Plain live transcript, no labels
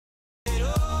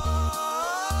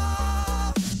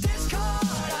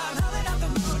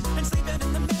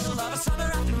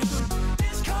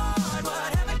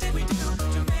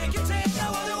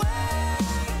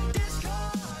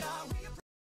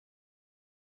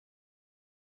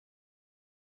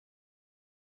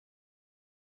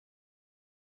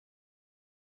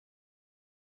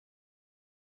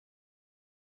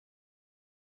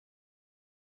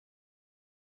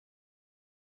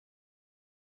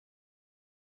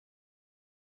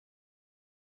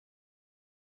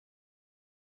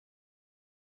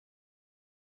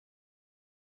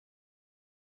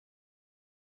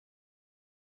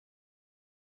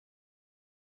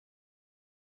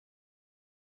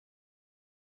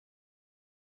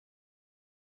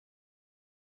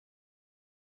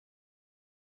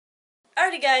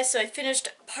Alrighty guys, so I finished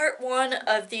part 1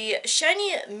 of the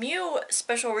Shiny Mew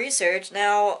special research.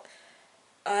 Now,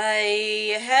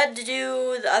 I had to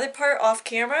do the other part off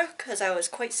camera because I was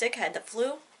quite sick. I had the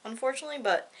flu, unfortunately,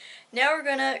 but now we're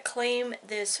gonna claim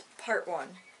this part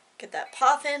 1. Get that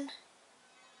Poffin,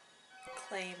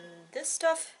 claim this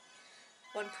stuff,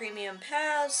 1 premium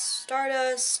pass,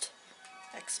 Stardust,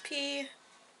 XP.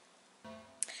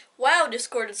 Wow,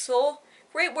 Discorded Soul.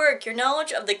 Great work! Your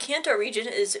knowledge of the Kanto region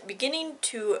is beginning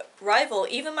to rival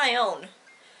even my own.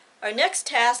 Our next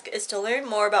task is to learn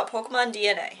more about Pokemon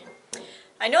DNA.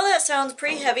 I know that sounds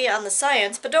pretty heavy on the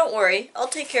science, but don't worry, I'll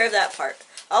take care of that part.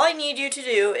 All I need you to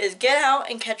do is get out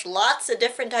and catch lots of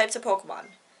different types of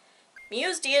Pokemon.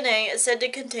 Mew's DNA is said to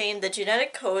contain the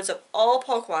genetic codes of all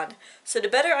Pokemon, so to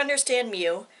better understand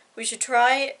Mew, we should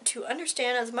try to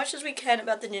understand as much as we can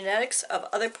about the genetics of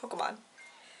other Pokemon.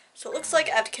 So it looks like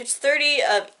I have to catch 30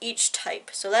 of each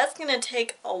type. So that's going to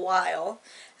take a while.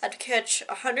 I have to catch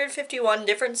 151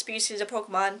 different species of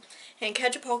Pokemon and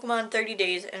catch a Pokemon 30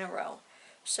 days in a row.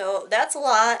 So that's a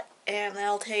lot, and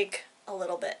that'll take a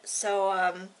little bit. So,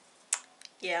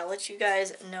 yeah, I'll let you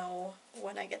guys know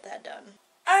when I get that done.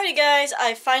 Alrighty guys,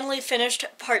 I finally finished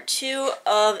part 2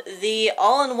 of the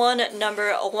all-in-one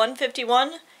number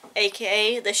 151,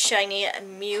 aka the Shiny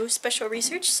Mew special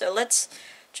research. So let's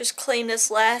just claim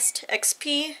this last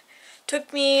XP.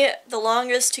 Took me the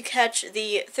longest to catch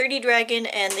the 30 Dragon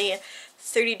and the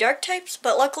 30 Dark types,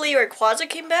 but luckily Rayquaza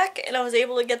came back and I was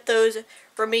able to get those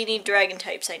remaining Dragon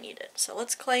types I needed. So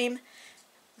let's claim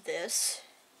this.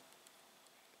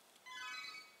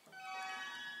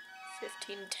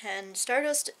 1510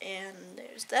 Stardust, and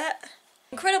there's that.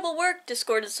 Incredible work,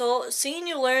 Discorded Soul. Seeing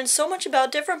you learn so much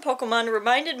about different Pokemon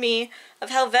reminded me of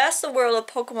how vast the world of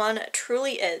Pokemon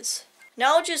truly is.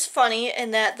 Knowledge is funny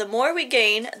in that the more we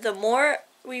gain, the more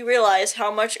we realize how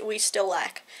much we still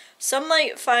lack. Some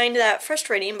might find that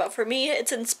frustrating, but for me,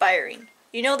 it's inspiring.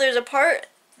 You know, there's a part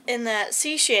in that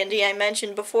sea shanty I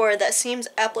mentioned before that seems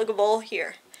applicable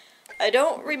here. I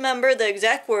don't remember the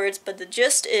exact words, but the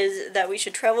gist is that we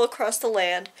should travel across the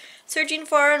land, searching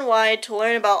far and wide to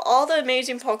learn about all the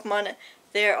amazing Pokemon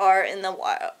there are in the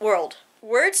world.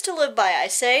 Words to live by, I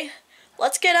say.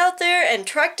 Let's get out there and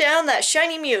track down that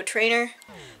Shiny Mew, trainer.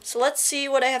 So let's see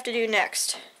what I have to do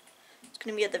next. It's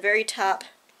going to be at the very top.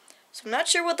 So I'm not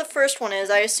sure what the first one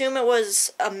is. I assume it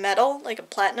was a medal, like a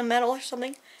platinum medal or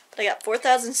something. But I got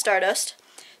 4,000 Stardust.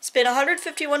 Spin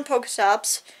 151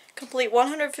 Pokestops. Complete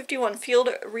 151 field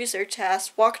research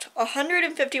tasks. Walked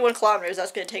 151 kilometers.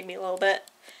 That's going to take me a little bit.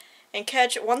 And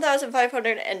catch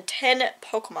 1,510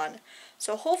 Pokemon.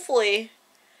 So hopefully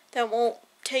that won't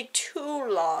take too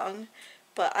long.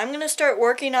 But I'm going to start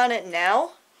working on it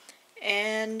now,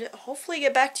 and hopefully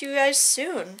get back to you guys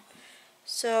soon.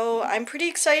 So I'm pretty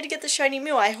excited to get the Shiny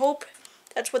Mew. I hope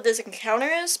that's what this encounter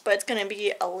is, but it's going to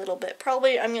be a little bit.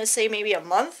 Probably, I'm going to say maybe a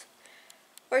month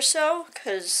or so,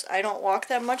 because I don't walk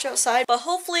that much outside. But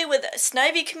hopefully with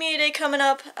Snivy Community Day coming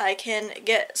up, I can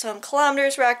get some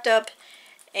kilometers racked up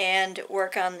and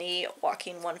work on the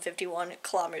walking 151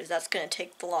 kilometers. That's going to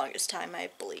take the longest time, I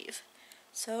believe.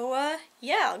 So,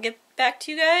 yeah, I'll get back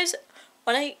to you guys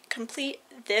when I complete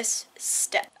this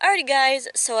step. Alrighty guys,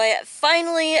 so I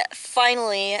finally,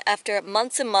 after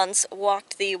months and months,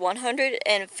 walked the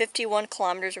 151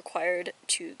 kilometers required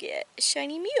to get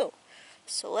Shiny Mew.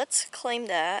 So let's claim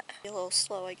that. Be a little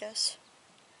slow, I guess,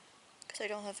 because I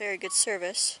don't have very good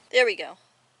service. There we go.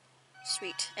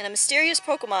 Sweet. And a mysterious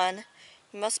Pokemon.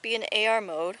 You must be in AR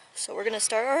mode, so we're going to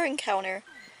start our encounter.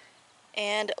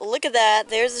 And look at that,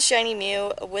 there's the Shiny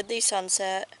Mew with the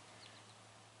sunset,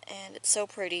 and it's so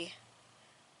pretty.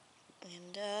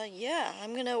 And yeah,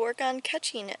 I'm gonna work on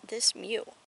catching this Mew.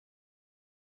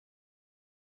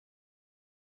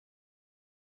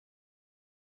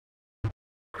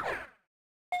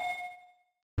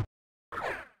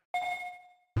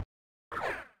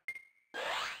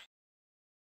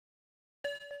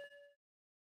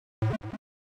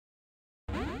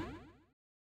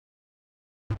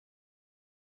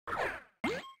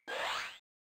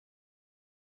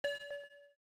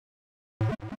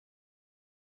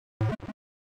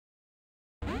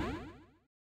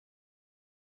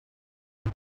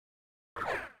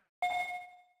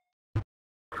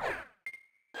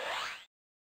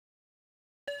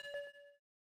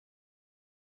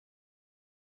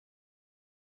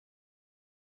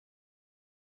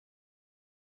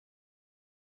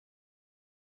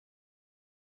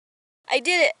 I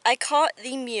did it. I caught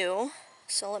the Mew.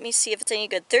 So let me see if it's any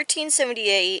good.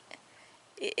 1378.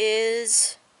 It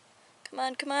is... Come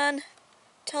on, come on.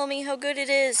 Tell me how good it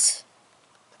is.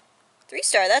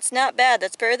 3-star. That's not bad.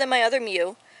 That's better than my other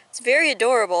Mew. It's very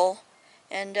adorable.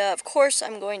 And of course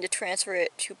I'm going to transfer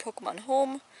it to Pokemon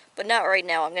Home, but not right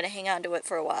now. I'm going to hang on to it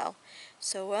for a while.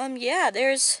 So yeah,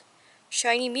 there's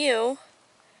Shiny Mew.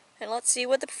 And let's see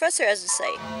what the professor has to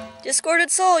say.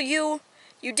 Discorded Soul, you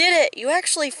did it! You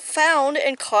actually found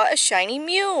and caught a shiny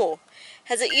Mew!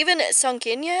 Has it even sunk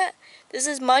in yet? This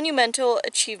is monumental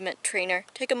achievement, trainer.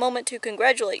 Take a moment to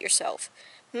congratulate yourself.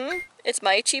 It's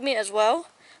my achievement as well?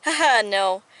 Haha,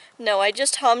 no. No, I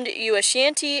just hummed you a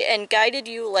shanty and guided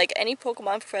you like any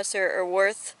Pokemon professor or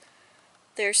worth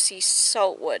their sea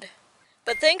saltwood.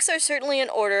 But thanks are certainly in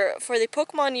order for the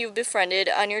Pokemon you've befriended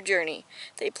on your journey.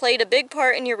 They played a big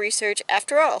part in your research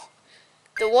after all.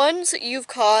 The ones you've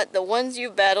caught, the ones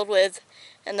you've battled with,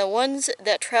 and the ones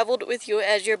that traveled with you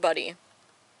as your buddy.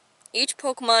 Each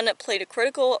Pokemon played a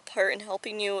critical part in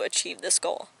helping you achieve this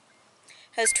goal.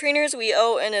 As trainers, we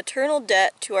owe an eternal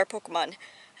debt to our Pokemon.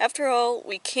 After all,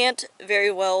 we can't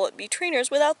very well be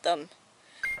trainers without them.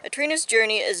 A trainer's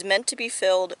journey is meant to be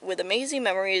filled with amazing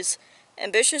memories,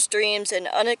 ambitious dreams, and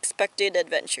unexpected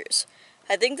adventures.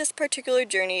 I think this particular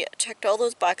journey checked all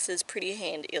those boxes pretty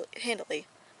handily.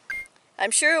 I'm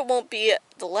sure it won't be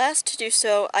the last to do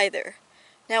so either.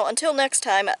 Now, until next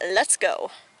time, let's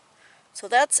go. So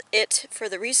that's it for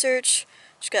the research.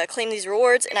 Just gotta claim these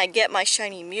rewards, and I get my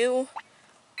shiny Mew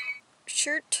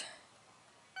shirt.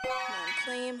 Come on,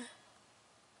 claim.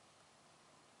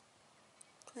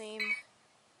 Claim.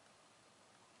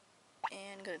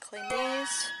 And I'm gonna claim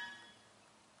these.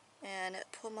 And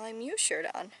put my Mew shirt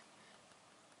on.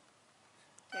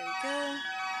 There we go.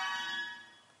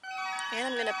 And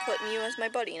I'm gonna put Mew as my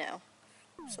buddy now.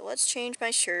 So let's change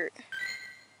my shirt.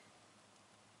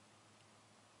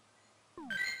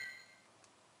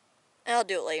 I'll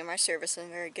do it later, my service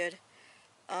isn't very good.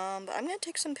 But I'm gonna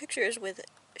take some pictures with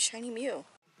Shiny Mew.